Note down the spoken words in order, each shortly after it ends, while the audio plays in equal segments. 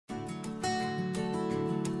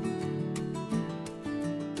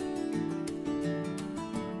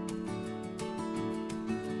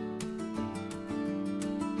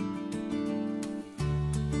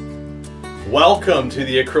Welcome to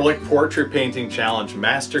the Acrylic Portrait Painting Challenge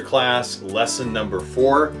Masterclass, lesson number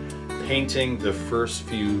 4, painting the first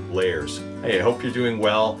few layers. Hey, I hope you're doing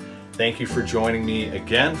well. Thank you for joining me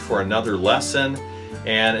again for another lesson.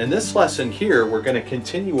 And in this lesson here, we're going to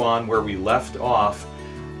continue on where we left off,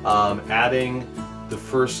 adding the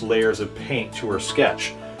first layers of paint to our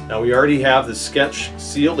sketch. Now we already have the sketch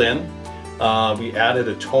sealed in. We added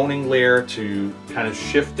a toning layer to kind of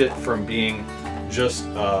shift it from being just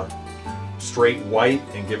straight white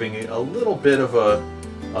and giving it a little bit of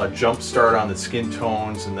a jump start on the skin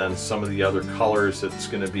tones and then some of the other colors that's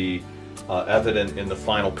going to be evident in the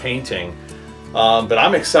final painting. But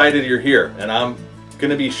I'm excited you're here, and I'm going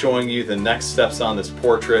to be showing you the next steps on this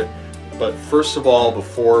portrait. But first of all,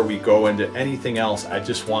 before we go into anything else, I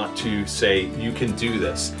just want to say you can do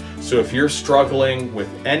this. So if you're struggling with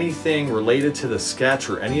anything related to the sketch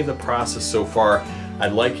or any of the process so far,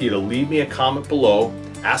 I'd like you to leave me a comment below,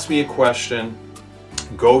 ask me a question,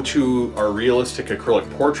 go to our Realistic Acrylic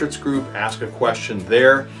Portraits group, ask a question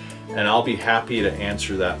there, and I'll be happy to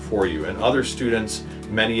answer that for you. And other students,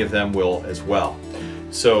 many of them will as well.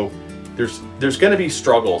 So there's going to be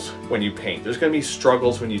struggles when you paint. There's going to be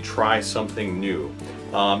struggles when you try something new.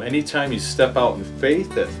 Anytime you step out in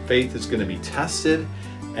faith, that faith is going to be tested,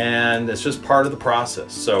 and it's just part of the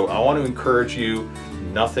process. So I want to encourage you,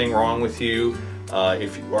 nothing wrong with you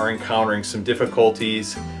if you are encountering some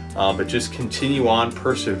difficulties, but just continue on,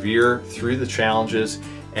 persevere through the challenges,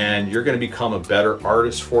 and you're going to become a better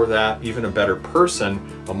artist for that, even a better person,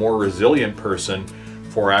 a more resilient person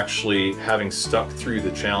for actually having stuck through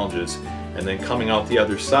the challenges and then coming out the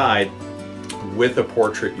other side with a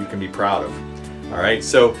portrait you can be proud of. All right,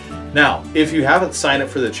 so now if you haven't signed up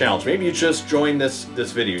for the challenge, maybe you just joined this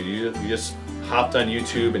video, you just hopped on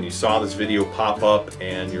YouTube and you saw this video pop up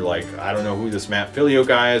and you're like, I don't know who this mattphilleo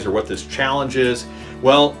guy is or what this challenge is.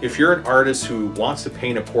 Well, if you're an artist who wants to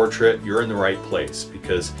paint a portrait, you're in the right place,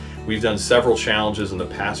 because we've done several challenges in the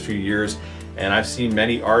past few years, and I've seen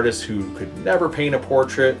many artists who could never paint a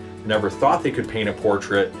portrait, never thought they could paint a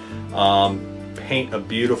portrait, paint a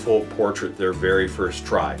beautiful portrait their very first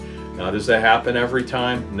try. Now, does that happen every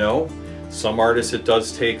time? No. Some artists, it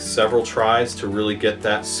does take several tries to really get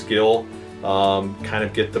that skill, kind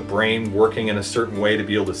of get the brain working in a certain way to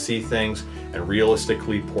be able to see things and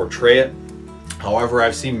realistically portray it. However,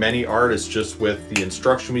 I've seen many artists, just with the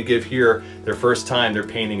instruction we give here, their first time they're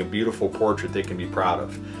painting a beautiful portrait they can be proud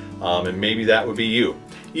of. And maybe that would be you.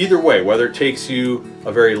 Either way, whether it takes you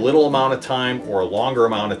a very little amount of time or a longer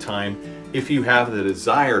amount of time, if you have the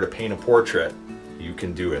desire to paint a portrait, you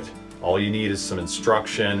can do it. All you need is some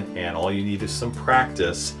instruction, and all you need is some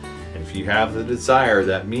practice. And if you have the desire,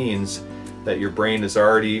 that means that your brain is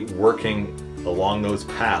already working along those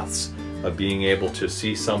paths of being able to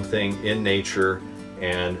see something in nature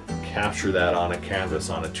and capture that on a canvas,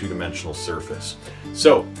 on a two-dimensional surface.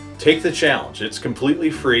 So take the challenge. It's completely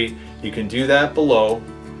free. You can do that below.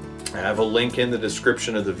 I have a link in the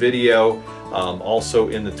description of the video, also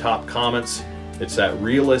in the top comments. It's at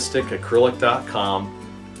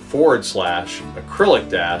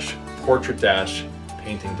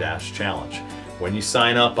realisticacrylic.com/acrylic-portrait-painting-challenge. When you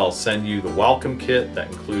sign up, I'll send you the welcome kit that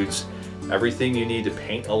includes everything you need to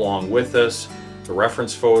paint along with us, the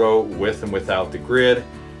reference photo with and without the grid,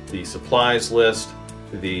 the supplies list,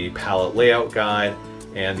 the palette layout guide,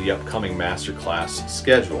 and the upcoming masterclass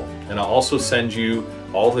schedule. And I'll also send you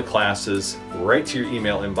all the classes right to your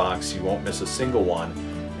email inbox. You won't miss a single one,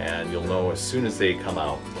 and you'll know as soon as they come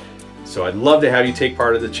out. So I'd love to have you take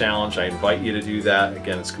part of the challenge. I invite you to do that.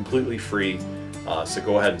 Again, it's completely free. So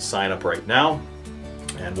go ahead and sign up right now,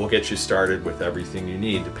 and we'll get you started with everything you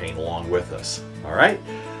need to paint along with us. All right?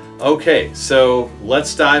 Okay, so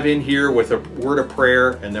let's dive in here with a word of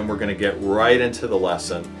prayer, and then we're going to get right into the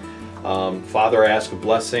lesson. Father, I ask a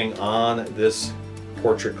blessing on this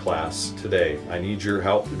portrait class today. I need your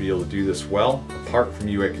help to be able to do this well. Apart from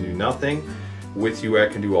you, I can do nothing. With you, I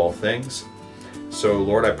can do all things. So,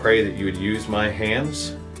 Lord, I pray that you would use my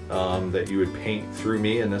hands, that you would paint through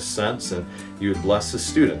me in this sense, and you would bless the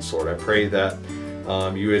students. Lord, I pray that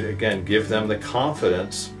you would, again, give them the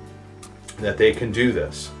confidence that they can do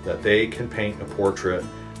this, that they can paint a portrait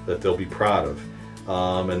that they'll be proud of,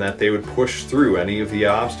 and that they would push through any of the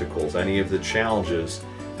obstacles, any of the challenges,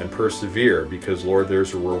 and persevere, because, Lord,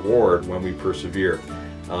 there's a reward when we persevere.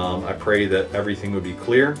 I pray that everything would be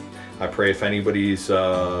clear. I pray if anybody's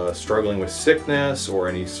struggling with sickness or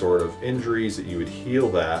any sort of injuries, that you would heal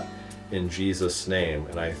that in Jesus' name.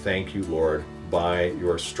 And I thank you, Lord, by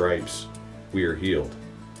your stripes we are healed.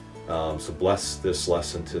 So bless this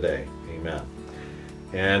lesson today. Amen.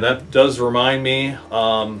 And that does remind me,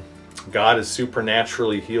 God has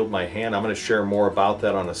supernaturally healed my hand. I'm going to share more about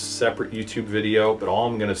that on a separate YouTube video, but all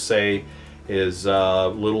I'm going to say is a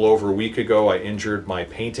little over a week ago I injured my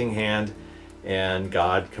painting hand and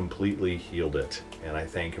God completely healed it, and I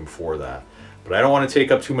thank him for that. But I don't want to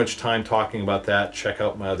take up too much time talking about that. Check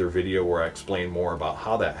out my other video where I explain more about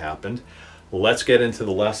how that happened. Let's get into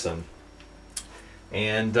the lesson.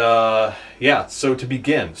 And yeah, so to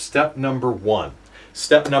begin, step number one.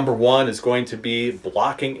 Step number one is going to be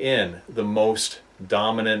blocking in the most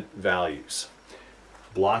dominant values.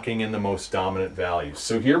 Blocking in the most dominant values.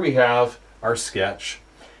 So here we have our sketch,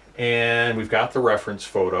 and we've got the reference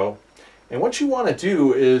photo. And what you want to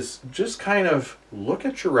do is just kind of look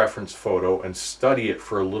at your reference photo and study it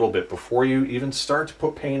for a little bit before you even start to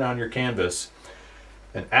put paint on your canvas.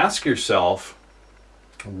 And ask yourself,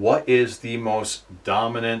 what is the most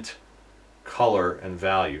dominant color and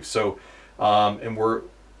value? So, and we're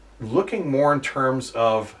looking more in terms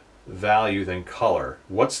of value than color.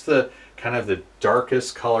 What's the kind of the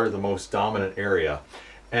darkest color, the most dominant area?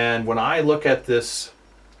 And when I look at this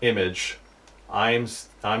image, I'm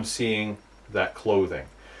seeing that clothing.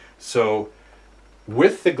 So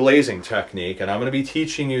with the glazing technique, and I'm going to be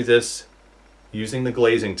teaching you this using the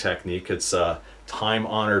glazing technique. It's a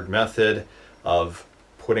time-honored method of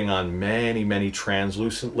putting on many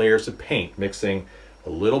translucent layers of paint, mixing a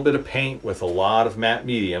little bit of paint with a lot of matte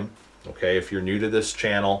medium. Okay, if you're new to this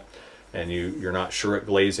channel and you're not sure what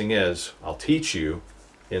glazing is, I'll teach you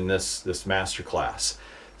in this master class.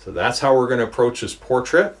 So that's how we're going to approach this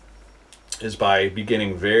portrait, is by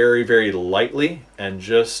beginning very lightly and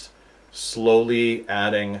just slowly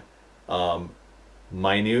adding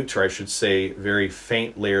minute, or I should say very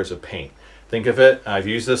faint layers of paint. Think of it, I've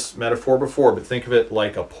used this metaphor before, but think of it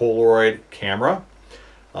like a Polaroid camera.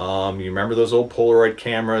 You remember those old Polaroid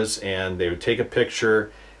cameras, and they would take a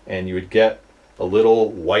picture and you would get a little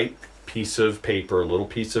white piece of paper, a little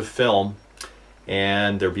piece of film,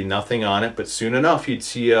 and there'd be nothing on it, but soon enough you'd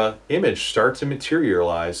see an image start to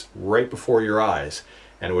materialize right before your eyes,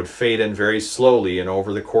 and it would fade in very slowly, and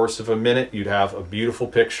over the course of a minute you'd have a beautiful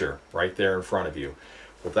picture right there in front of you.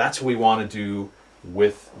 Well, that's what we want to do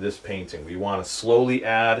with this painting. We want to slowly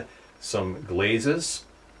add some glazes,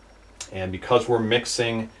 and because we're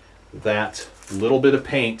mixing that little bit of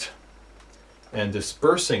paint and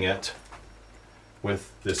dispersing it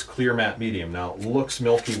with this clear matte medium. Now it looks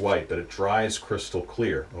milky white, but it dries crystal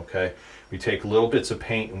clear, okay? We take little bits of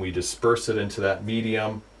paint and we disperse it into that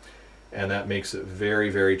medium, and that makes it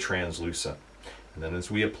very translucent. And then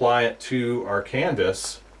as we apply it to our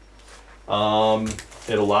canvas,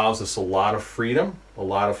 it allows us a lot of freedom, a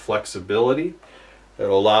lot of flexibility. It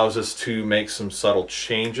allows us to make some subtle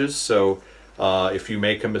changes. So if you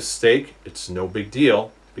make a mistake, it's no big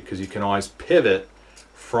deal, because you can always pivot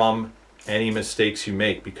from any mistakes you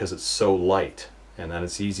make because it's so light. And then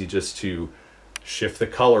it's easy just to shift the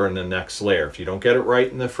color in the next layer. If you don't get it right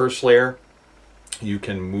in the first layer, you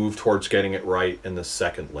can move towards getting it right in the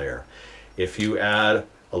second layer. If you add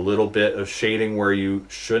a little bit of shading where you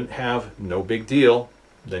shouldn't have, no big deal.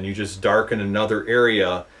 Then you just darken another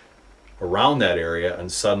area around that area,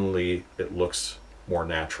 and suddenly it looks more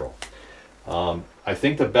natural. I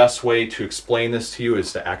think the best way to explain this to you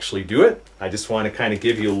is to actually do it. I just want to kind of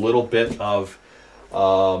give you a little bit of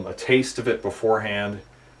a taste of it beforehand,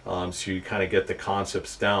 so you kind of get the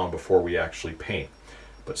concepts down before we actually paint.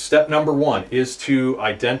 But step number one is to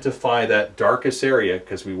identify that darkest area,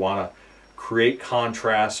 because we want to create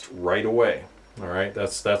contrast right away. All right,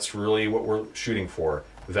 that's really what we're shooting for.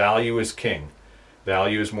 Value is king.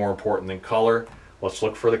 Value is more important than color. Let's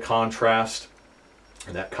look for the contrast.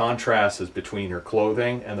 And that contrast is between her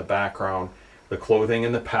clothing and the background, the clothing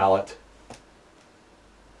and the palette,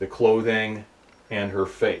 the clothing and her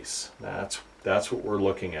face. That's what we're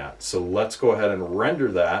looking at. So let's go ahead and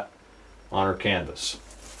render that on our canvas.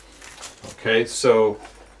 Okay, so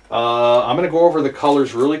I'm going to go over the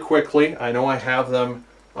colors really quickly. I know I have them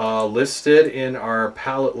listed in our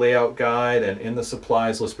palette layout guide and in the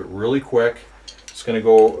supplies list, but really quick, just going to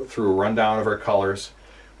go through a rundown of our colors.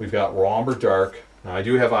 We've got raw umber dark. Now I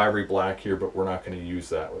do have ivory black here, but we're not going to use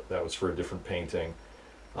that. That was for a different painting.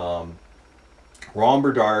 Raw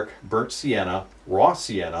umber dark, burnt sienna, raw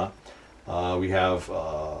sienna. We have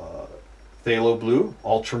phthalo blue,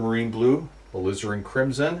 ultramarine blue, alizarin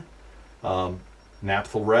crimson,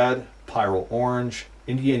 naphtha red, pyrrole orange,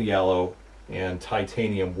 Indian yellow, and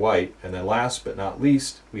titanium white. And then last but not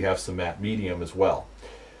least, we have some matte medium as well.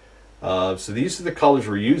 So these are the colors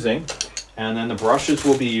we're using. And then the brushes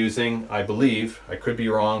we'll be using, I believe, I could be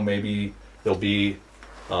wrong, maybe there'll be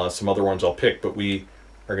some other ones I'll pick, but we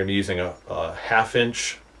are going to be using a 1/2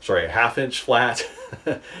 inch sorry, a 1/2 inch flat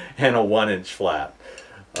and a 1 inch flat.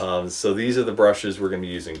 So these are the brushes we're going to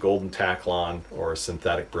be using, golden Taklon or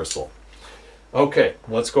synthetic bristle. Okay,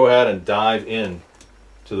 let's go ahead and dive in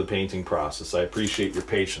to the painting process. I appreciate your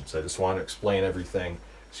patience. I just want to explain everything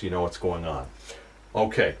so you know what's going on.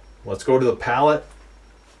 Okay, let's go to the palette,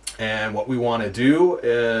 and what we want to do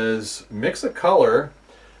is mix a color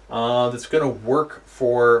that's going to work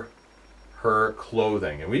for her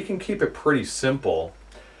clothing, and we can keep it pretty simple.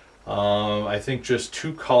 I think just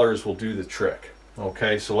 2 colors will do the trick.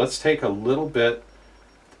 Okay, so let's take a little bit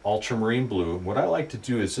ultramarine blue. What I like to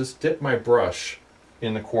do is just dip my brush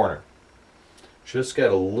in the corner. Just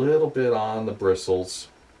get a little bit on the bristles,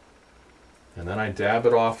 and then I dab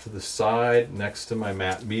it off to the side next to my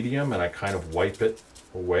matte medium, and I kind of wipe it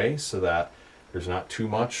away so that there's not too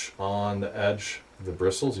much on the edge of the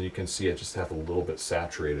bristles, and you can see I just have a little bit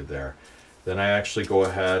saturated there. Then I actually go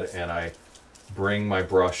ahead and I bring my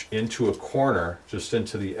brush into a corner, just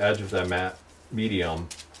into the edge of that matte medium,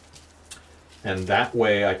 and that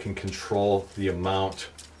way I can control the amount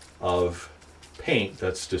of paint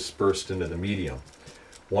that's dispersed into the medium.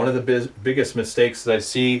 One of the biggest mistakes that I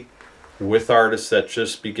see with artists that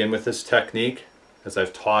just begin with this technique, as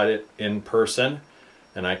I've taught it in person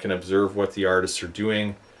and I can observe what the artists are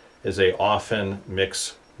doing, is they often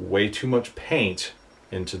mix way too much paint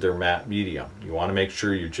into their matte medium. You want to make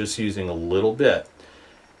sure you're just using a little bit,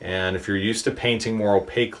 and if you're used to painting more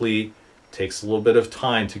opaquely, it takes a little bit of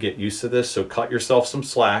time to get used to this, so cut yourself some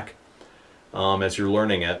slack as you're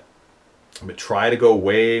learning it, but try to go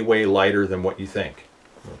way lighter than what you think.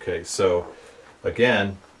 Okay, so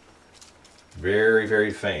again,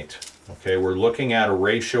 very faint. Okay, we're looking at a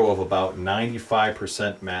ratio of about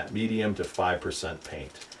 95% matte medium to 5%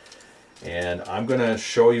 paint, and I'm going to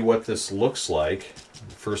show you what this looks like.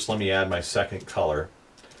 First, let me add my second color,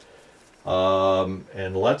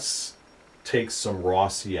 and let's take some raw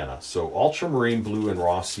sienna. So ultramarine blue and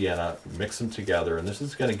raw sienna, mix them together, and this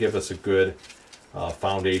is going to give us a good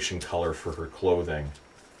foundation color for her clothing.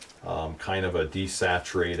 Kind of a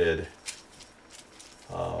desaturated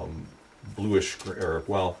bluish, or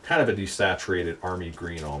well, kind of a desaturated army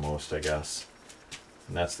green almost, I guess.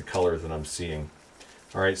 And that's the color that I'm seeing.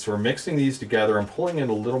 All right, so we're mixing these together. I'm pulling in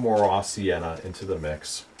a little more raw sienna into the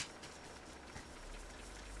mix.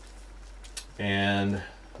 And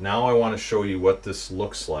now I want to show you what this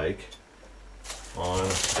looks like on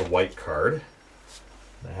the white card.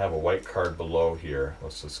 I have a white card below here.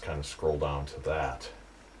 Let's just kind of scroll down to that.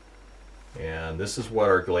 And this is what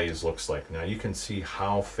our glaze looks like. Now you can see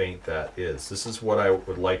how faint that is. This is what I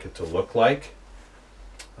would like it to look like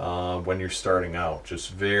when you're starting out.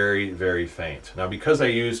 Just very faint. Now because I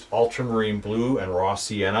used ultramarine blue and raw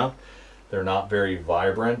sienna, they're not very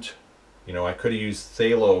vibrant. You know, I could have used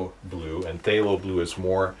phthalo blue, and phthalo blue is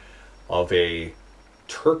more of a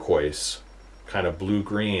turquoise kind of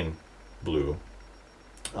blue-green blue.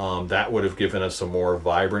 That would have given us a more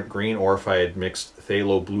vibrant green, or if I had mixed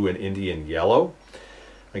phthalo blue and Indian yellow,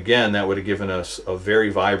 again, that would have given us a very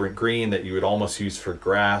vibrant green that you would almost use for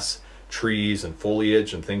grass, trees, and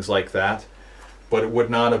foliage and things like that. But it would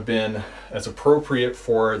not have been as appropriate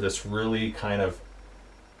for this really kind of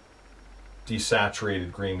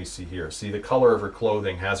desaturated green we see here. See, the color of her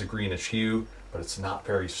clothing has a greenish hue, but it's not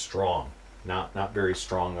very strong. Not very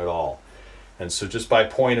strong at all. And so just by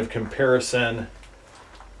point of comparison,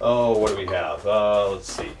 oh, what do we have?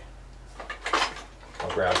 Let's see. I'll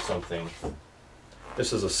grab something.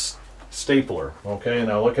 This is a stapler, okay?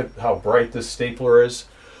 Now look at how bright this stapler is.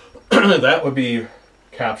 That would be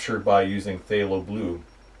captured by using phthalo blue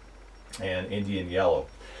and Indian yellow,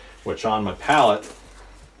 which on my palette,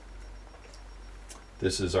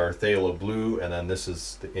 this is our phthalo blue, and then this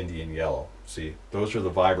is the Indian yellow. See, those are the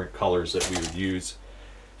vibrant colors that we would use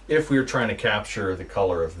if we were trying to capture the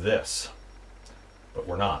color of this. But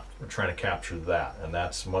we're not. We're trying to capture that, and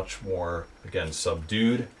that's much more, again,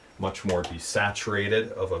 subdued, much more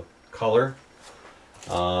desaturated of a color.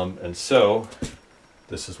 And so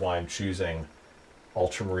this is why I'm choosing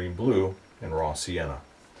ultramarine blue and raw sienna.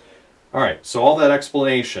 All right, so all that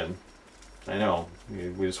explanation, I know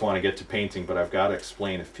we just want to get to painting, but I've got to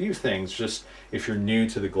explain a few things just if you're new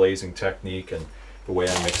to the glazing technique and the way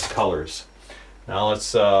I mix colors. Now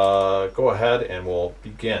let's go ahead and we'll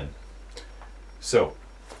begin. So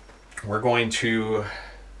we're going to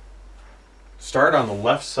start on the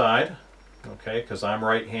left side, okay, because I'm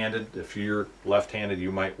right-handed. If you're left-handed,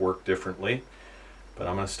 you might work differently. But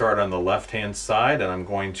I'm going to start on the left-hand side, and I'm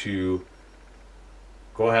going to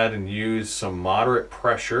go ahead and use some moderate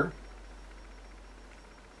pressure.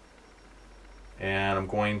 And I'm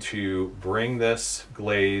going to bring this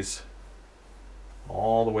glaze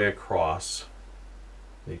all the way across.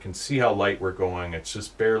 You can see how light we're going. It's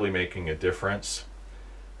just barely making a difference.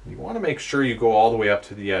 You want to make sure you go all the way up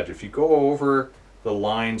to the edge. If you go over the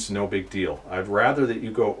lines, no big deal. I'd rather that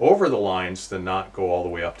you go over the lines than not go all the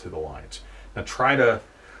way up to the lines. Now try to,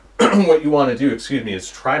 what you want to do, excuse me, is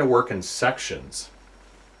try to work in sections.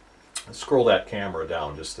 Let's scroll that camera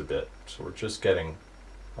down just a bit. So we're just getting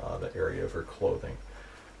the area of her clothing.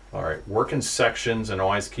 All right, work in sections and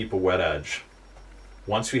always keep a wet edge.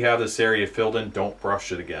 Once we have this area filled in, don't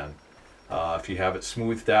brush it again. If you have it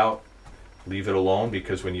smoothed out, leave it alone,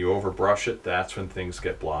 because when you overbrush it, that's when things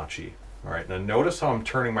get blotchy. All right, now notice how I'm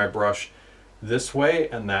turning my brush this way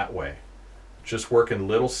and that way. Just work in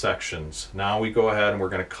little sections. Now we go ahead and we're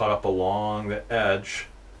going to cut up along the edge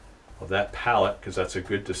of that palette, because that's a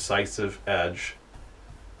good decisive edge.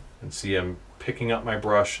 And see, I'm picking up my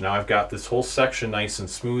brush. Now I've got this whole section nice and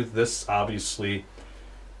smooth. This obviously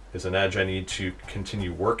is an edge I need to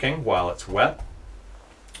continue working while it's wet.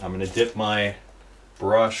 I'm going to dip my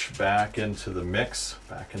brush back into the mix,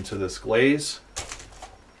 back into this glaze,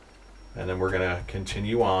 and then we're going to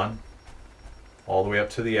continue on all the way up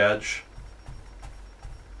to the edge.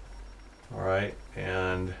 All right,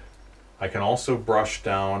 and I can also brush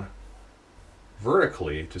down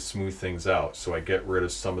vertically to smooth things out, so I get rid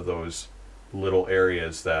of some of those little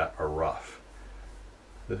areas that are rough.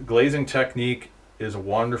 The glazing technique is a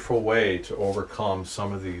wonderful way to overcome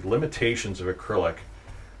some of the limitations of acrylic,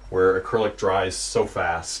 where acrylic dries so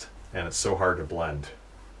fast and it's so hard to blend.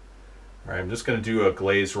 All right, I'm just going to do a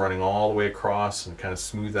glaze running all the way across and kind of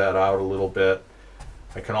smooth that out a little bit.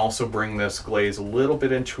 I can also bring this glaze a little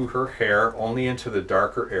bit into her hair, only into the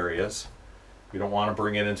darker areas. You don't want to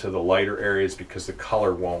bring it into the lighter areas because the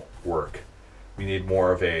color won't work. We need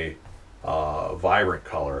more of a vibrant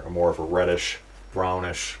color, more of a reddish,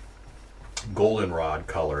 brownish, goldenrod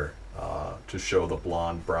color to show the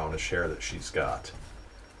blonde brownish hair that she's got.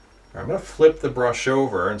 I'm going to flip the brush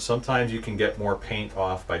over, and sometimes you can get more paint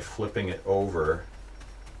off by flipping it over.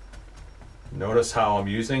 Notice how I'm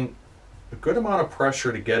using a good amount of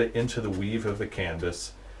pressure to get it into the weave of the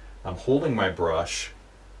canvas. I'm holding my brush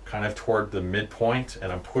kind of toward the midpoint, and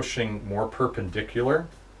I'm pushing more perpendicular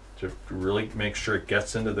to really make sure it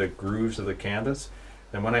gets into the grooves of the canvas.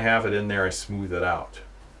 And when I have it in there, I smooth it out.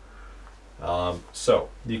 So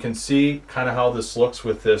you can see kind of how this looks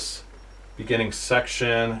with this beginning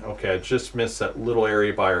section. Okay, I just missed that little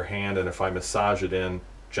area by her hand, and if I massage it in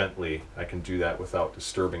gently, I can do that without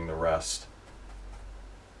disturbing the rest.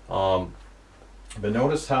 But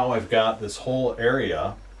notice how I've got this whole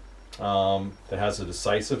area that has a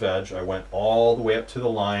decisive edge. I went all the way up to the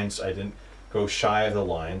lines. I didn't go shy of the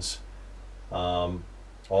lines.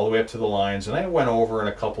 All the way up to the lines, and I went over in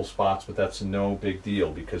a couple spots, but that's no big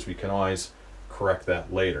deal because we can always correct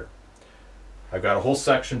that later. I've got a whole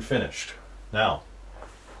section finished. Now,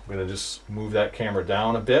 I'm going to just move that camera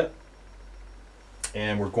down a bit,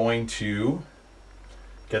 and we're going to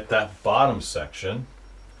get that bottom section.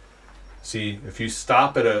 See, if you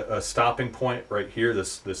stop at a stopping point right here,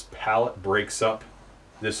 this palette breaks up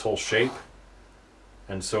this whole shape.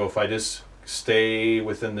 And so if I just stay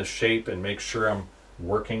within the shape and make sure I'm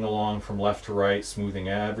working along from left to right, smoothing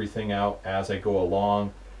everything out as I go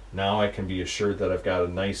along, now I can be assured that I've got a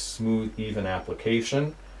nice, smooth, even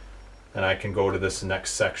application, and I can go to this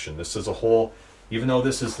next section. This is a whole, even though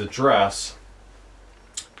this is the dress,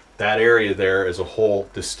 that area there is a whole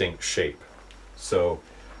distinct shape. So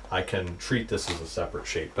I can treat this as a separate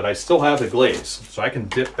shape, but I still have the glaze. So I can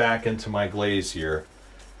dip back into my glaze here,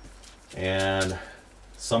 and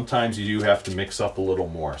sometimes you do have to mix up a little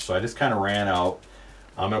more. So I just kind of ran out.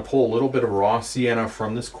 I'm going to pull a little bit of raw sienna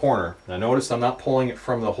from this corner. Now notice I'm not pulling it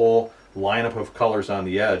from the whole lineup of colors on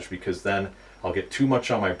the edge, because then I'll get too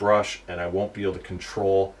much on my brush and I won't be able to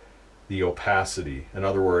control the opacity. In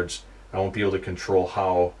other words, I won't be able to control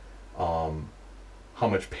how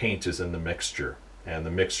much paint is in the mixture, and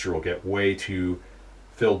the mixture will get way too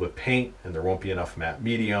filled with paint and there won't be enough matte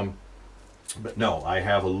medium. But no, I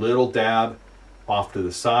have a little dab off to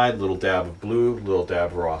the side, little dab of blue, little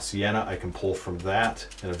dab of raw sienna. I can pull from that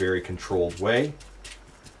in a very controlled way,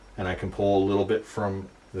 and I can pull a little bit from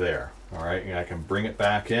there. All right, and I can bring it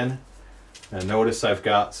back in, and notice I've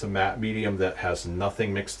got some matte medium that has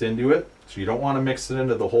nothing mixed into it. So you don't want to mix it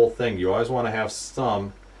into the whole thing. You always want to have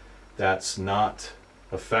some that's not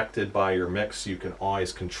affected by your mix, so you can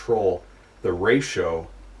always control the ratio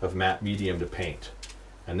of matte medium to paint.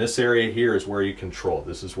 And this area here is where you control.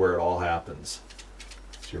 This is where it all happens.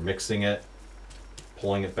 So you're mixing it,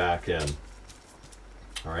 pulling it back in.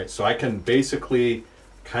 All right, so I can basically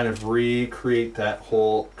kind of recreate that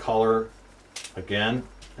whole color again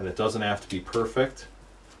and it doesn't have to be perfect.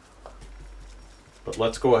 But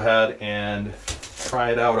let's go ahead and try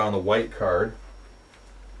it out on the white card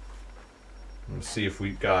and see if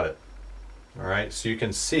we've got it. All right, so you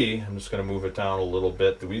can see, I'm just going to move it down a little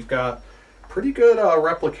bit, that we've got pretty good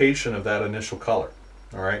replication of that initial color.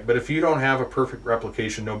 All right, but if you don't have a perfect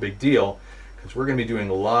replication, no big deal, because we're going to be doing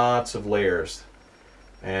lots of layers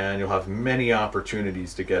and you'll have many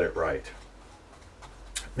opportunities to get it right.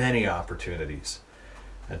 Many opportunities.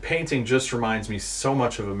 And painting just reminds me so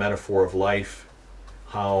much of a metaphor of life.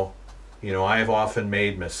 How, you know, I have often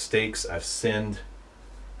made mistakes, I've sinned,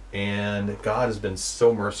 and God has been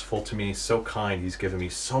so merciful to me, so kind. He's given me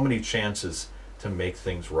so many chances to make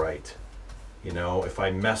things right. You know, if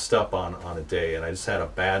I messed up on a day and I just had a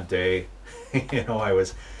bad day, you know, I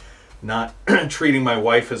was not treating my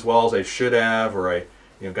wife as well as I should have, or I,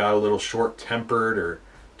 you know, got a little short-tempered or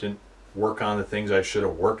didn't work on the things I should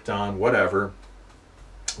have worked on, whatever.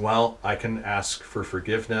 Well, I can ask for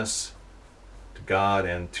forgiveness to God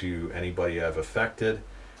and to anybody I've affected,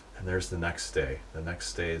 and there's the next day. The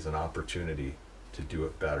next day is an opportunity to do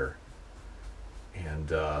it better.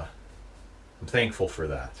 And I'm thankful for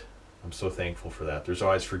that. I'm so thankful for that. There's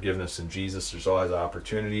always forgiveness in Jesus. There's always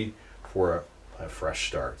opportunity for a fresh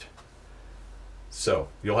start. So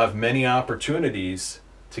you'll have many opportunities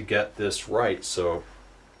to get this right, so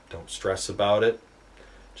don't stress about it.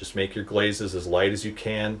 Just make your glazes as light as you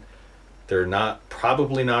can. They're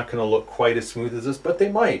probably not going to look quite as smooth as this, but they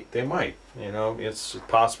might. You know, it's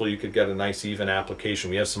possible you could get a nice even application.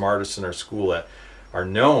 We have some artists in our school that are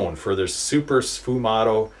known for their super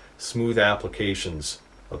sfumato smooth applications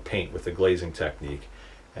of paint with the glazing technique.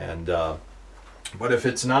 And but if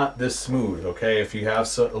it's not this smooth, okay, if you have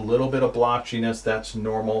a little bit of blotchiness, that's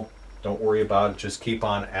normal. Don't worry about it. Just keep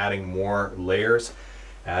on adding more layers.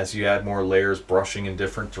 As you add more layers, brushing in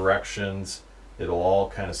different directions, it'll all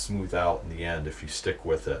kind of smooth out in the end if you stick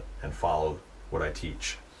with it and follow what I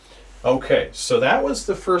teach. Okay, so that was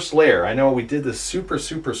the first layer. I know we did this super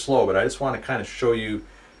slow, but I just want to kind of show you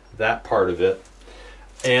that part of it.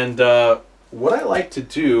 And what I like to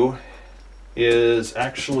do is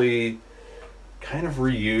actually kind of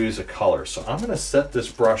reuse a color. So I'm going to set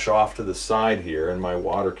this brush off to the side here in my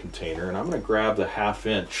water container, and I'm going to grab the 1/2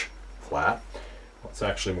 inch flat. Well, it's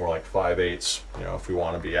actually more like 5/8, you know, if we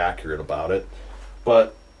want to be accurate about it.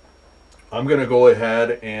 But I'm going to go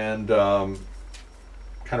ahead and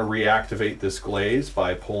kind of reactivate this glaze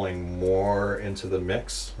by pulling more into the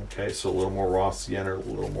mix. Okay, so a little more raw sienna, a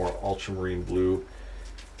little more ultramarine blue.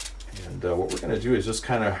 And what we're going to do is just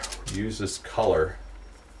kind of use this color,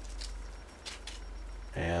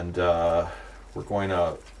 and we're going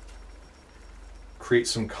to create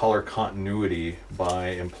some color continuity by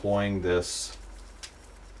employing this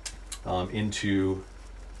into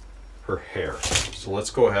her hair. So let's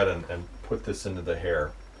go ahead and put this into the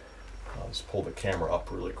hair. I'll just pull the camera up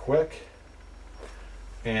really quick.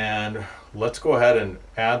 And let's go ahead and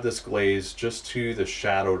add this glaze just to the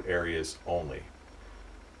shadowed areas only.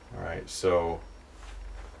 All right, so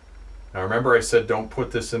now remember I said don't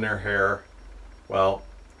put this in her hair. Well,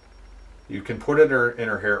 you can put it in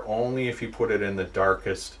her hair only if you put it in the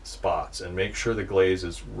darkest spots, and make sure the glaze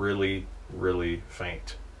is really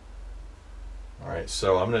faint. All right,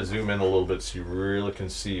 so I'm going to zoom in a little bit so you really can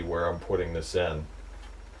see where I'm putting this in.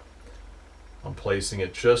 I'm placing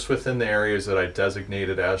it just within the areas that I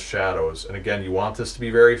designated as shadows. And again, you want this to be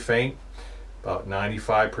very faint, about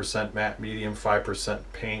 95% matte medium, 5%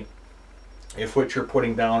 paint. If what you're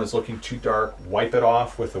putting down is looking too dark, wipe it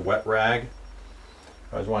off with a wet rag.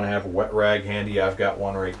 I always want to have a wet rag handy. I've got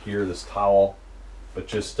one right here, this towel, but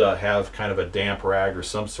just have kind of a damp rag or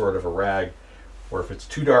some sort of a rag, or if it's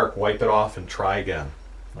too dark, wipe it off and try again.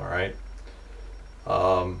 All right.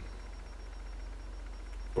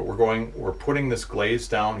 But we're putting this glaze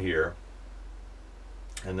down here,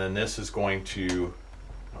 and then this is going to,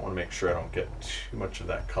 I want to make sure I don't get too much of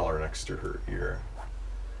that color next to her ear.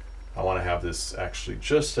 I want to have this actually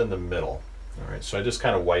just in the middle. All right, so I just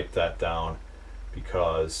kind of wipe that down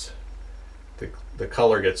because the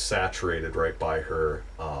color gets saturated right by her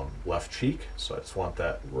left cheek. So I just want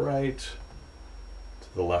that right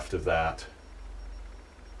to the left of that.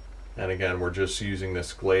 And again, we're just using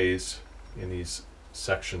this glaze in these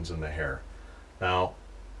sections in the hair. Now,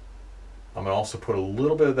 I'm going to also put a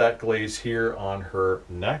little bit of that glaze here on her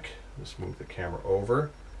neck. Just move the camera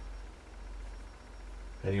over.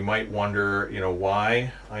 And you might wonder, you know,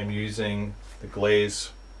 why I'm using the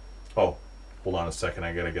glaze. Oh, hold on a second.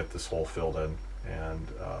 I got to get this hole filled in, and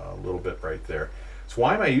a little bit right there. So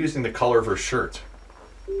why am I using the color of her shirt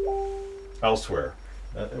elsewhere?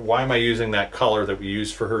 Why am I using that color that we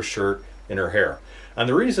used for her shirt in her hair. And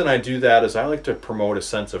the reason I do that is I like to promote a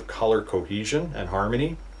sense of color cohesion and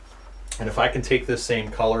harmony. And if I can take this same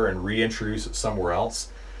color and reintroduce it somewhere else,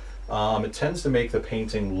 it tends to make the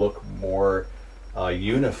painting look more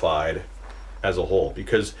unified as a whole,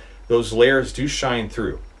 because those layers do shine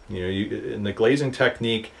through. You know, in the glazing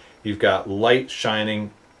technique, you've got light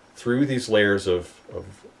shining through these layers of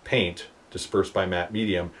paint dispersed by matte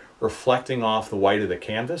medium, reflecting off the white of the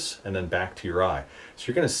canvas and then back to your eye. So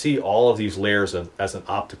you're going to see all of these layers as an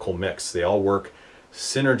optical mix. They all work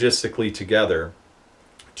synergistically together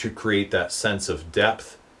to create that sense of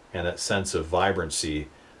depth and that sense of vibrancy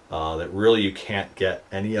that really you can't get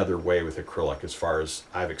any other way with acrylic, as far as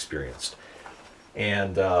I've experienced.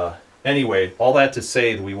 And anyway, all that to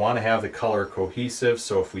say that we want to have the color cohesive,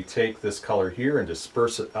 so if we take this color here and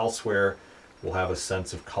disperse it elsewhere, we'll have a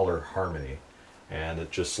sense of color harmony. And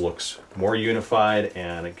it just looks more unified,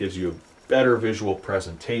 and it gives you a better visual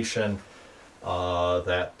presentation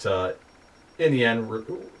that in the end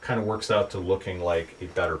kind of works out to looking like a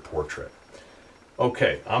better portrait.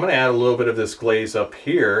 Okay, I'm going to add a little bit of this glaze up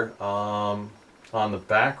here on the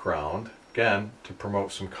background, again, to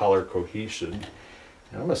promote some color cohesion.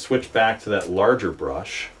 And I'm going to switch back to that larger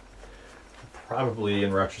brush. Probably,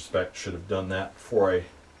 in retrospect, should have done that before I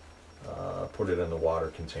put it in the water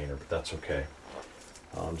container, but that's okay.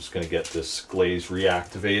 I'm just going to get this glaze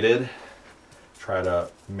reactivated, try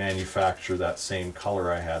to manufacture that same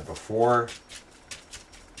color I had before.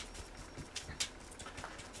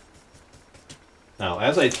 Now,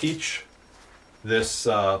 as I teach this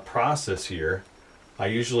process here, I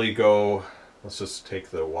usually go, let's just take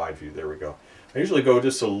the wide view, there we go. I usually go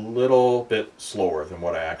just a little bit slower than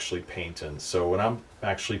what I actually paint in. So when I'm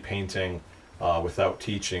actually painting without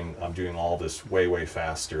teaching, I'm doing all this way, way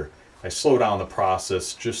faster. I slow down the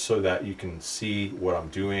process just so that you can see what I'm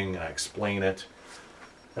doing, and I explain it.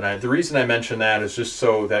 And the reason I mention that is just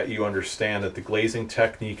so that you understand that the glazing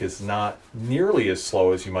technique is not nearly as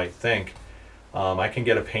slow as you might think. I can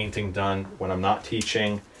get a painting done when I'm not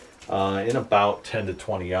teaching in about 10 to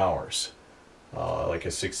 20 hours, like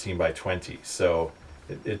a 16 by 20. So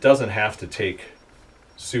it doesn't have to take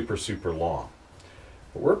super, super long.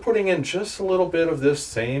 But we're putting in just a little bit of this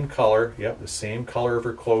same color, yep, the same color of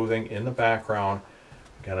her clothing in the background.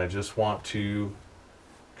 Again, I just want to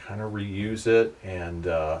kind of reuse it and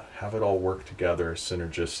have it all work together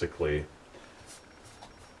synergistically.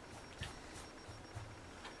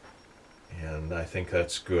 And I think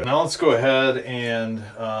that's good. Now let's go ahead and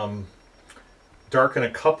darken a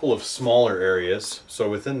couple of smaller areas. So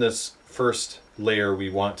within this first layer, we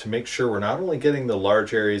want to make sure we're not only getting the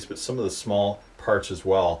large areas, but some of the small parts as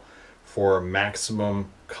well, for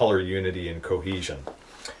maximum color unity and cohesion.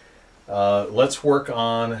 Let's work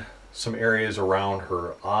on some areas around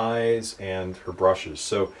her eyes and her brushes.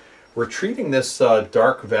 So we're treating this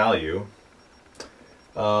dark value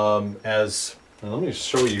as, and let me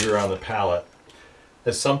show you here on the palette,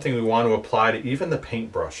 as something we want to apply to even the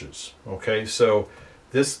paint brushes. Okay, so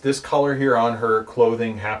this color here on her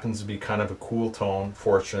clothing happens to be kind of a cool tone,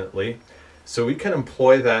 fortunately. So we can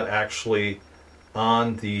employ that actually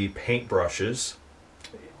on the paint brushes,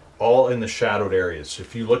 all in the shadowed areas.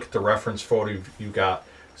 If you look at the reference photo, you've got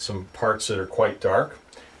some parts that are quite dark.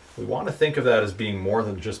 We want to think of that as being more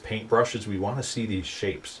than just paint brushes. We want to see these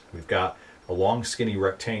shapes. We've got a long, skinny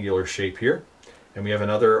rectangular shape here, and we have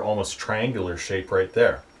another almost triangular shape right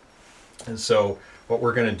there. And so what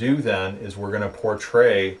we're going to do then is we're going to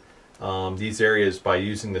portray these areas by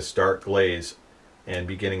using this dark glaze and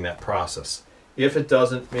beginning that process. If it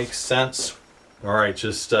doesn't make sense, all right,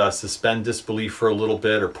 just suspend disbelief for a little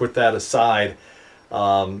bit or put that aside,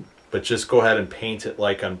 but just go ahead and paint it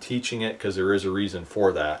like I'm teaching it, because there is a reason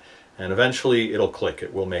for that. And eventually it'll click,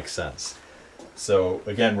 it will make sense. So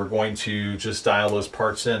again, we're going to just dial those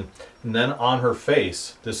parts in. And then on her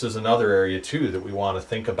face, this is another area too that we want to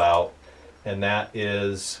think about, and that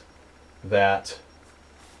is that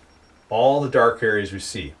all the dark areas we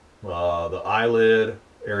see, the eyelid,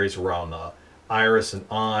 areas around the iris and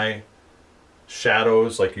eye,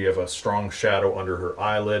 shadows, like you have a strong shadow under her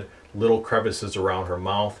eyelid, little crevices around her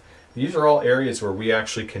mouth. These are all areas where we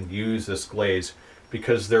actually can use this glaze,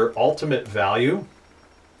 because their ultimate value,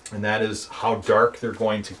 and that is how dark they're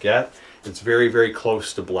going to get, it's very, very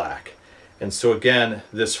close to black. And so again,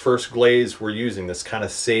 this first glaze we're using, this kind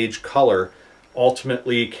of sage color,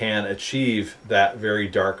 ultimately can achieve that very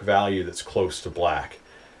dark value that's close to black.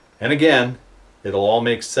 And again, it'll all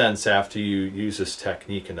make sense after you use this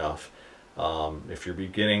technique enough. If you're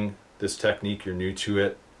beginning this technique, you're new to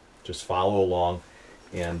it, just follow along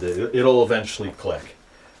and it'll eventually click.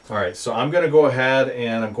 All right, so I'm going to go ahead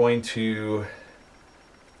and I'm going to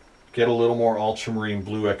get a little more ultramarine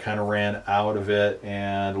blue. I kind of ran out of it,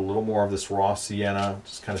 and a little more of this raw sienna.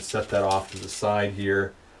 Just kind of set that off to the side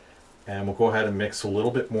here. And we'll go ahead and mix a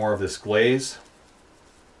little bit more of this glaze.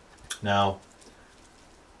 Now,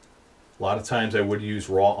 a lot of times I would use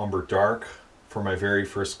raw umber dark for my very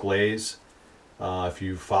first glaze. If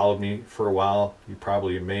you've followed me for a while, you're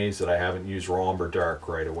probably amazed that I haven't used raw umber dark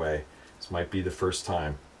right away. This might be the first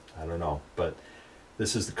time. I don't know. But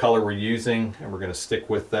this is the color we're using, and we're going to stick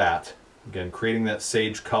with that. Again, creating that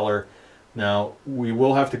sage color. Now, we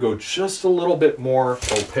will have to go just a little bit more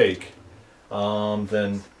opaque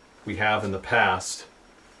than we have in the past,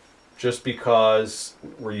 just because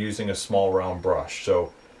we're using a small round brush.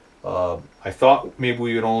 So I thought maybe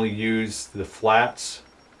we would only use the flats,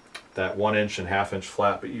 that 1 inch and 1/2 inch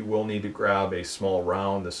flat, but you will need to grab a small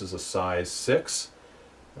round. This is a size 6,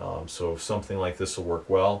 so something like this will work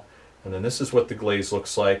well. And then this is what the glaze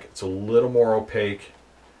looks like. It's a little more opaque,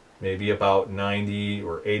 maybe about 90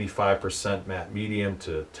 or 85% matte medium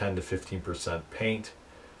to 10 to 15% paint.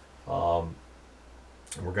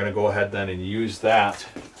 And we're going to go ahead then and use that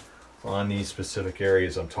on these specific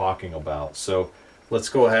areas I'm talking about. So let's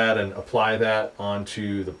go ahead and apply that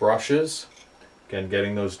onto the brushes. Again,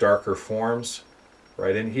 getting those darker forms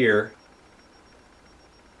right in here.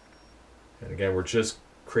 And again, we're just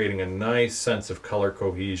creating a nice sense of color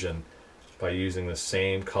cohesion by using the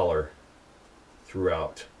same color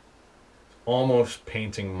throughout. Almost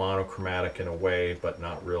painting monochromatic in a way, but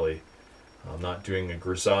not really. I'm not doing a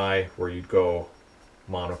grisaille where you'd go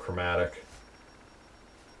monochromatic,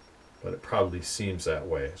 but it probably seems that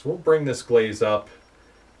way. So we'll bring this glaze up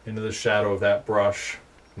into the shadow of that brush,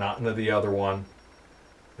 not into the other one,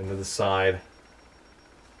 into the side,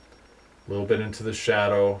 a little bit into the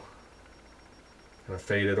shadow, kind of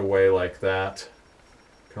fade it away like that.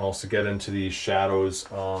 You can also get into these shadows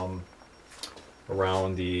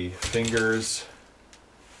around the fingers.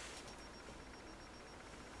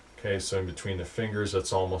 Okay, so in between the fingers,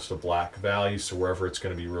 that's almost a black value, so wherever it's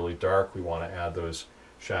going to be really dark, we want to add those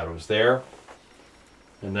shadows there.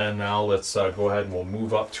 And then now let's go ahead and we'll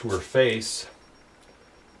move up to her face,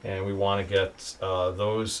 and we want to get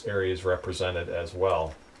those areas represented as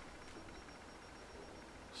well.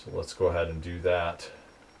 So let's go ahead and do that.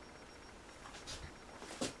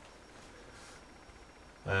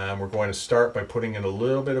 And we're going to start by putting in a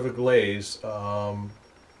little bit of a glaze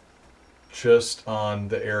just on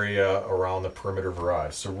the area around the perimeter of her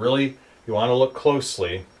eyes. So really, you want to look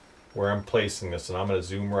closely where I'm placing this, and I'm going to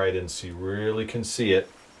zoom right in so you really can see it.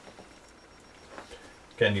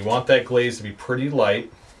 Again, you want that glaze to be pretty light,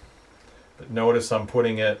 but notice I'm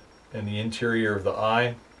putting it in the interior of the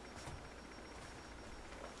eye.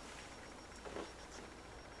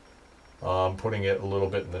 I'm putting it a little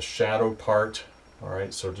bit in the shadow part. All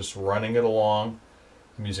right, so just running it along.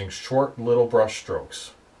 I'm using short little brush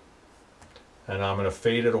strokes. And I'm going to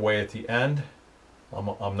fade it away at the end.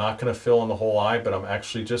 I'm not going to fill in the whole eye, but I'm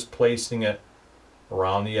actually just placing it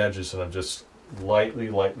around the edges, and I'm just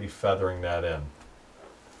lightly feathering that in.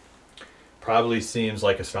 Probably seems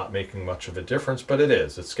like it's not making much of a difference, but it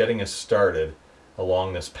is. It's getting us started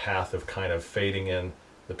along this path of kind of fading in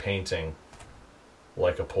the painting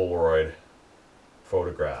like a Polaroid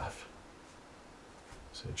photograph.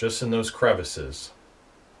 So just in those crevices.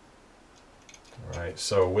 All right,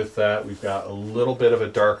 so with that, we've got a little bit of a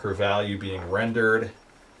darker value being rendered.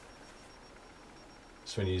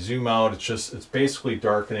 So when you zoom out, it's basically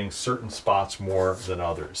darkening certain spots more than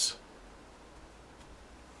others.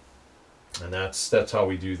 And that's how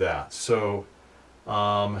we do that. So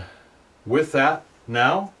with that,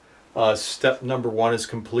 now step number 1 is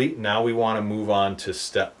complete. Now we want to move on to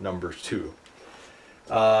step number 2.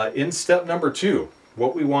 In step number 2,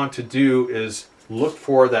 what we want to do is look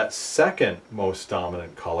for that second most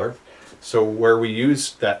dominant color. So where we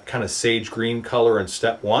use that kind of sage green color in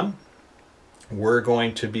step 1, we're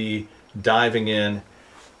going to be diving in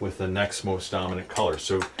with the next most dominant color.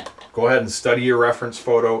 So go ahead and study your reference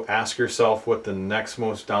photo, ask yourself what the next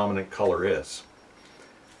most dominant color is.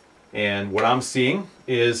 And what I'm seeing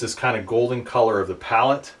is this kind of golden color of the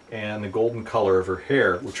palette and the golden color of her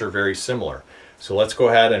hair, which are very similar. So let's go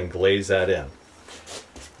ahead and glaze that in.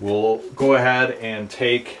 We'll go ahead and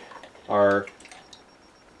take our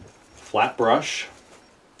flat brush,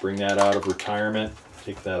 bring that out of retirement,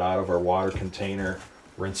 take that out of our water container,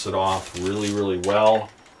 rinse it off really well.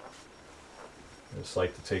 I just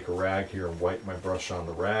like to take a rag here and wipe my brush on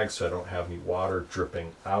the rag so I don't have any water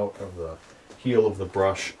dripping out of the heel of the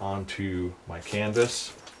brush onto my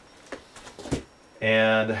canvas.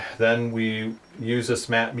 And then we use this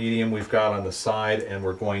matte medium we've got on the side, and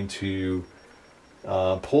we're going to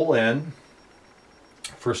pull in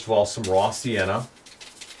first of all, some raw sienna.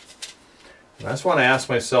 And I just want to ask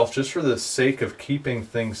myself, just for the sake of keeping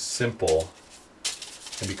things simple,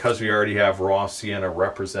 and because we already have raw sienna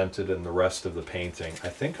represented in the rest of the painting, I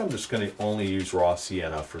think I'm just going to only use raw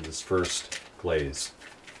sienna for this first glaze,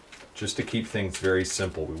 just to keep things very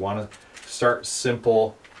simple. We want to start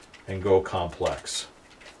simple and go complex.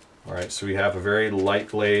 All right, so we have a very light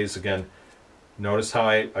glaze. Again, notice how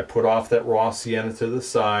I put off that raw sienna to the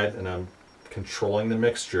side, and I'm controlling the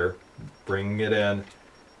mixture, bringing it in,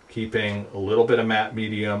 keeping a little bit of matte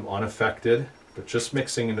medium unaffected, but just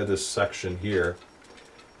mixing into this section here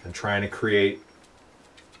and trying to create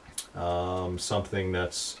something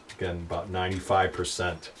that's, again, about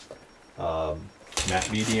 95%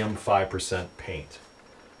 matte medium, 5% paint.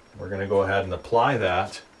 We're going to go ahead and apply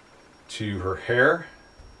that to her hair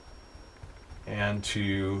and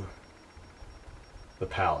to the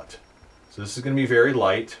palette. So this is going to be very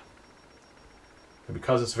light. And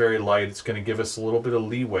because it's very light, it's going to give us a little bit of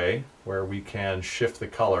leeway where we can shift the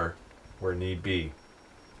color where need be.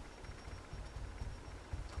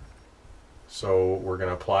 So we're going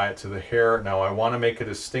to apply it to the hair. Now I want to make a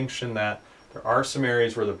distinction that there are some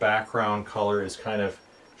areas where the background color is kind of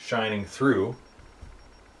shining through.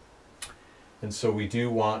 And so we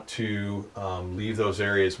do want to leave those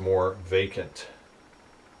areas more vacant.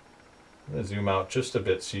 I'm going to zoom out just a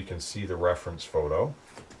bit so you can see the reference photo.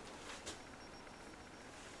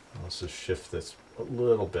 Let's just shift this a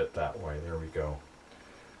little bit that way. There we go.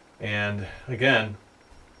 And again,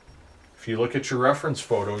 if you look at your reference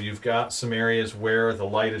photo, you've got some areas where the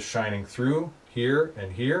light is shining through, here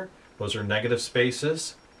and here. Those are negative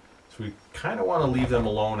spaces. So we kind of want to leave them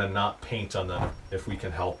alone and not paint on them if we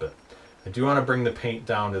can help it. I do want to bring the paint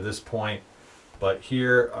down to this point, but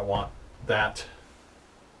here I want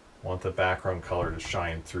the background color to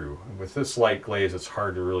shine through. And with this light glaze, it's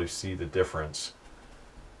hard to really see the difference,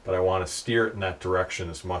 but I want to steer it in that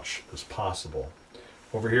direction as much as possible.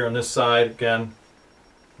 Over here on this side, again,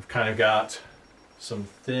 we've kind of got some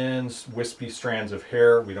thin, wispy strands of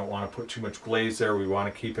hair. We don't want to put too much glaze there. We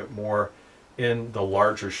want to keep it more in the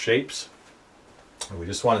larger shapes. And we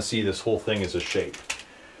just want to see this whole thing as a shape.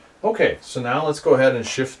 Okay, so now let's go ahead and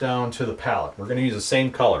shift down to the palette. We're going to use the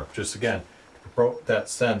same color, just again, to promote that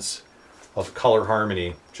sense of color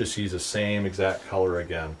harmony. Just use the same exact color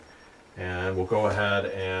again. And we'll go ahead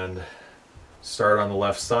and start on the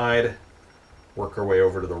left side, work our way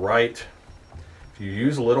over to the right. If you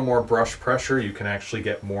use a little more brush pressure, you can actually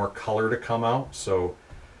get more color to come out. So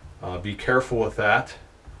be careful with that,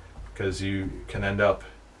 because you can end up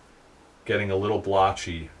getting a little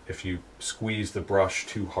blotchy if you squeeze the brush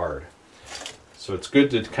too hard. So it's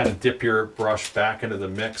good to kind of dip your brush back into the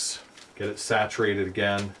mix, get it saturated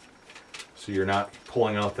again, so you're not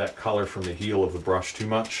pulling out that color from the heel of the brush too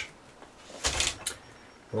much.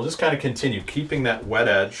 And we'll just kind of continue keeping that wet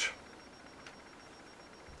edge.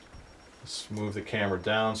 Let's move the camera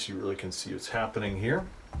down so you really can see what's happening here.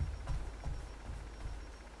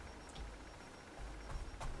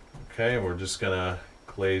 Okay, we're just gonna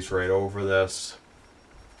glaze right over this.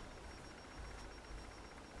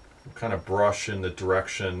 We'll kind of brush in the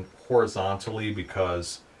direction horizontally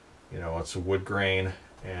because, you know, it's a wood grain,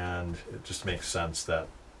 and it just makes sense that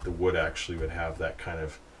the wood actually would have that kind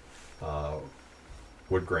of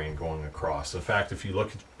wood grain going across. In fact, if you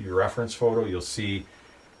look at your reference photo, you'll see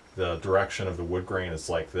the direction of the wood grain is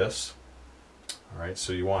like this. All right,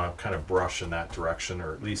 so you want to kind of brush in that direction,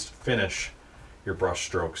 or at least finish your brush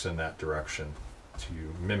strokes in that direction to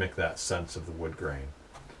mimic that sense of the wood grain.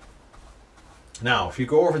 Now, if you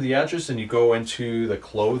go over the edges and you go into the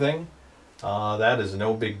clothing, that is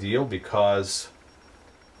no big deal, because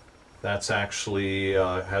that's actually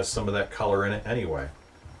has some of that color in it anyway.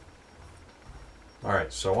 All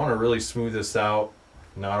right, so I want to really smooth this out,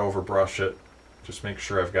 not overbrush it. Just make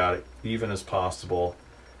sure I've got it even as possible.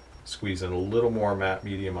 Squeeze in a little more matte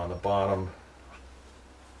medium on the bottom.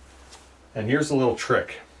 And here's a little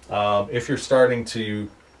trick. If you're starting to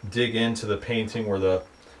dig into the painting where the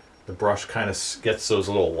brush kind of gets those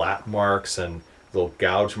little lap marks and little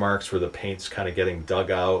gouge marks where the paint's kind of getting dug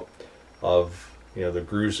out of, you know, the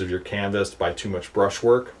grooves of your canvas by too much brush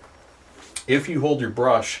work, if you hold your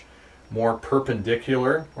brush more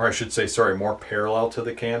perpendicular, or I should say, sorry, more parallel to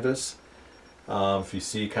the canvas, if you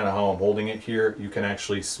see kind of how I'm holding it here, you can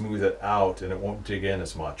actually smooth it out and it won't dig in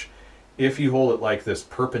as much. If you hold it like this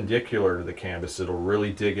perpendicular to the canvas, it'll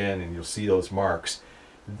really dig in and you'll see those marks.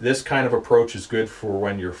 This kind of approach is good for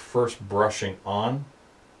when you're first brushing on,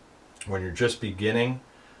 when you're just beginning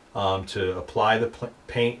to apply the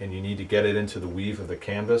paint and you need to get it into the weave of the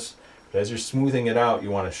canvas. But as you're smoothing it out,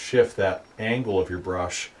 you want to shift that angle of your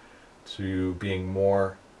brush to being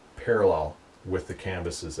more parallel with the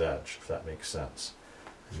canvas's edge, if that makes sense.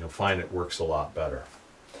 And you'll find it works a lot better.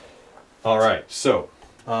 All right, so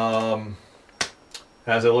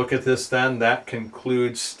as I look at this then, that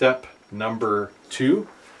concludes step number 2.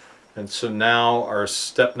 And so now our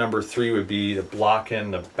step number 3 would be to block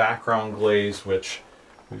in the background glaze, which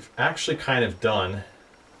we've actually kind of done.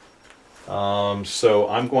 So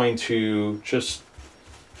I'm going to just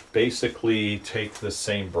basically take the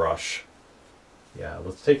same brush. Yeah,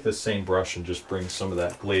 let's take the same brush and just bring some of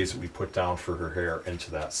that glaze that we put down for her hair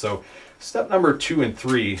into that. So step number 2 and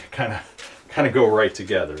 3 kind of go right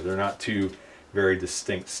together. They're not two very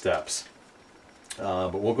distinct steps.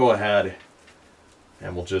 But we'll go ahead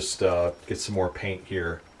and we'll just get some more paint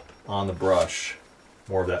here on the brush.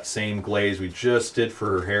 More of that same glaze we just did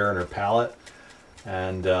for her hair and her palette.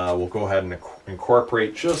 And we'll go ahead and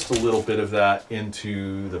incorporate just a little bit of that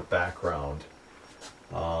into the background.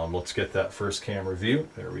 Let's get that first camera view.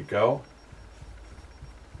 There we go.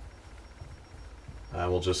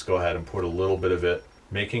 And we'll just go ahead and put a little bit of it,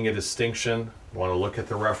 making a distinction. You want to look at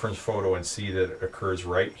the reference photo and see that it occurs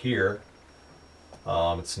right here.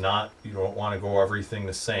 It's not, you don't want to go everything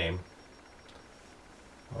the same.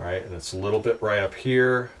 All right, and it's a little bit right up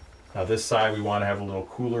here. Now this side we want to have a little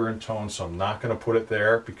cooler in tone, so I'm not going to put it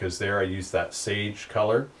there because there I used that sage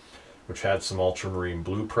color, which had some ultramarine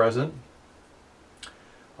blue present.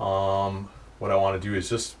 What I want to do is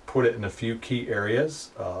just put it in a few key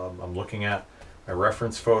areas. I'm looking at my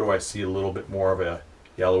reference photo. I see a little bit more of a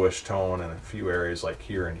yellowish tone in a few areas like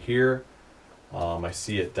here and here. I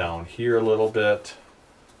see it down here a little bit.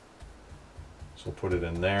 So we'll put it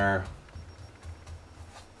in there.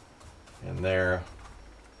 And there.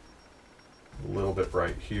 A little bit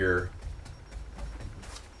right here.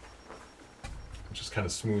 Just kind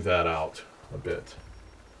of smooth that out a bit.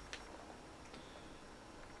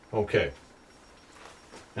 Okay,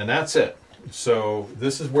 and that's it. So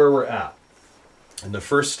this is where we're at. And the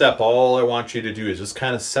first step, all I want you to do is just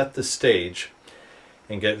kind of set the stage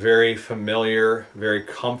and get very familiar, very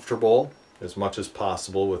comfortable as much as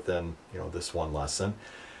possible within, this one lesson.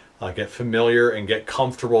 Get familiar and get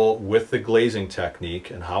comfortable with the glazing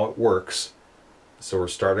technique and how it works. So we're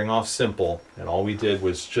starting off simple, and all we did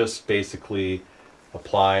was just basically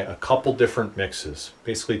apply a couple different mixes,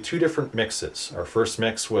 basically 2 different mixes. Our first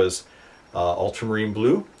mix was ultramarine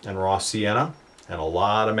blue and raw sienna and a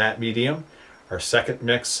lot of matte medium. Our second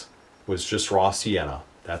mix was just raw sienna.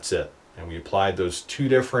 That's it. And we applied those 2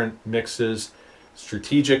 different mixes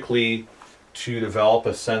strategically to develop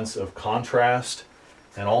a sense of contrast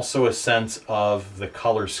and also a sense of the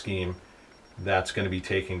color scheme that's going to be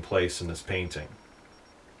taking place in this painting.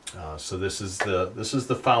 So this is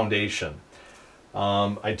the foundation.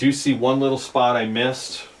 I do see one little spot I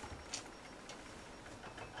missed,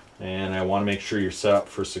 and I want to make sure you're set up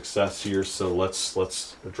for success here, so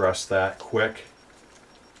let's address that quick.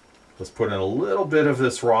 Let's put in a little bit of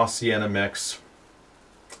this raw sienna mix.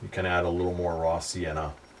 You can add a little more raw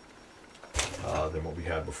sienna than what we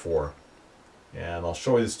had before. And I'll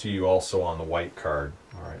show this to you also on the white card.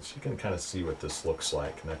 All right, so you can kind of see what this looks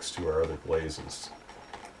like next to our other glazes.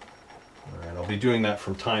 All right, I'll be doing that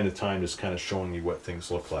from time to time, just kind of showing you what things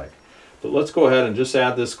look like. But let's go ahead and just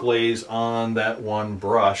add this glaze on that one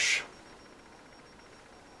brush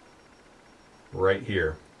right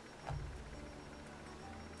here.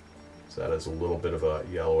 So that has a little bit of a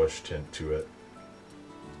yellowish tint to it,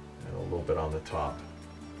 and a little bit on the top.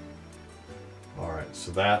 All right,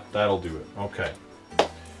 so that'll do it. Okay,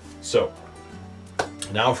 so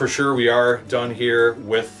now for sure we are done here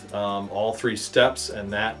with all 3 steps,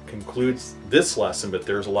 and that concludes this lesson, but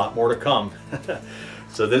there's a lot more to come.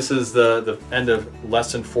 So this is the end of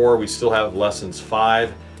lesson 4. We still have lessons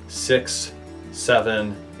 5, 6,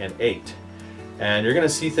 7, and 8. And you're going to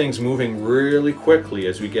see things moving really quickly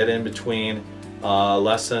as we get in between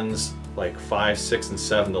lessons like 5, 6, and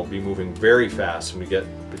 7. They'll be moving very fast when we get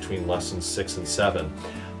between lessons 6 and 7.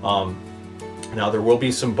 Now there will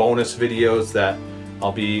be some bonus videos that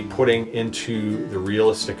I'll be putting into the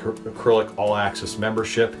Realistic Acrylic All Access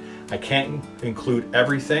membership. I can't include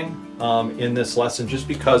everything in this lesson just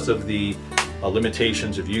because of the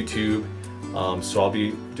limitations of YouTube. So I'll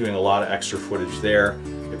be doing a lot of extra footage there.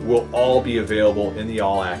 It will all be available in the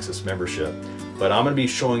All Access membership. But I'm going to be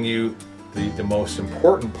showing you the most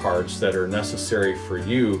important parts that are necessary for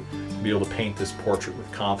you to be able to paint this portrait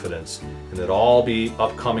with confidence. And it'll all be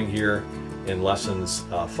upcoming here in lessons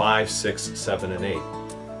 5, 6, 7, and 8.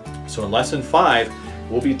 So in lesson 5,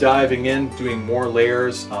 we'll be diving in, doing more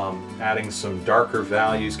layers, adding some darker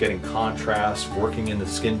values, getting contrast, working in the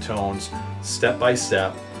skin tones step by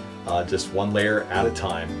step, just one layer at a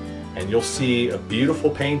time. and you'll see a beautiful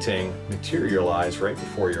painting materialize right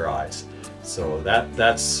before your eyes. So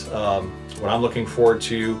that's what I'm looking forward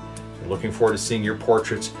to. I'm looking forward to seeing your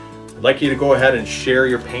portraits. I'd like you to go ahead and share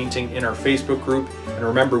your painting in our Facebook group. And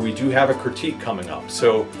remember, we do have a critique coming up.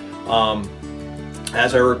 So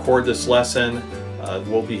as I record this lesson,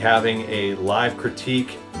 we'll be having a live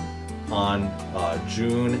critique on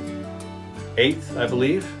June 8th, I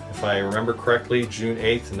believe, if I remember correctly, June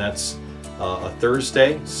 8th, and that's a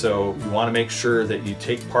Thursday. So you want to make sure that you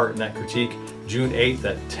take part in that critique June 8th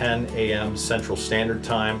at 10 a.m. Central Standard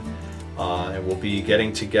Time. And we'll be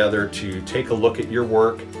getting together to take a look at your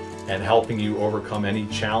work and helping you overcome any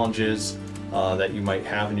challenges that you might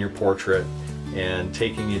have in your portrait and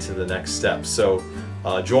taking you to the next step. So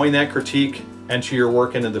join that critique, enter your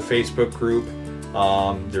work into the Facebook group.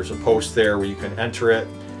 There's a post there where you can enter it.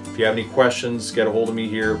 If you have any questions, get a hold of me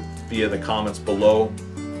here via the comments below,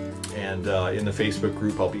 and in the Facebook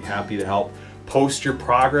group I'll be happy to help. Post your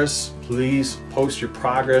progress. Please post your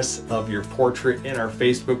progress of your portrait in our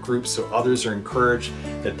Facebook group so others are encouraged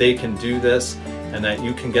that they can do this and that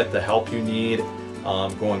you can get the help you need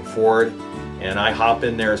going forward. And I hop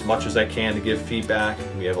in there as much as I can to give feedback.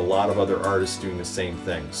 We have a lot of other artists doing the same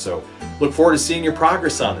thing. So look forward to seeing your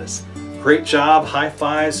progress on this. Great job. High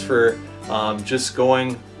fives for just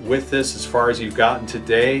going with this as far as you've gotten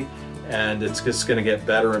today. And it's just going to get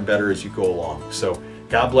better and better as you go along. So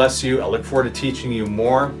God bless you. I look forward to teaching you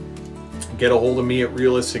more. Get a hold of me at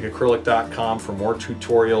realisticacrylic.com for more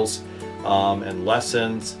tutorials and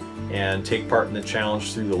lessons, and take part in the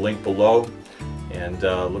challenge through the link below. And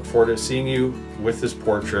look forward to seeing you with this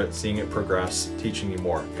portrait, seeing it progress, teaching you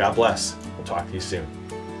more. God bless. We'll talk to you soon.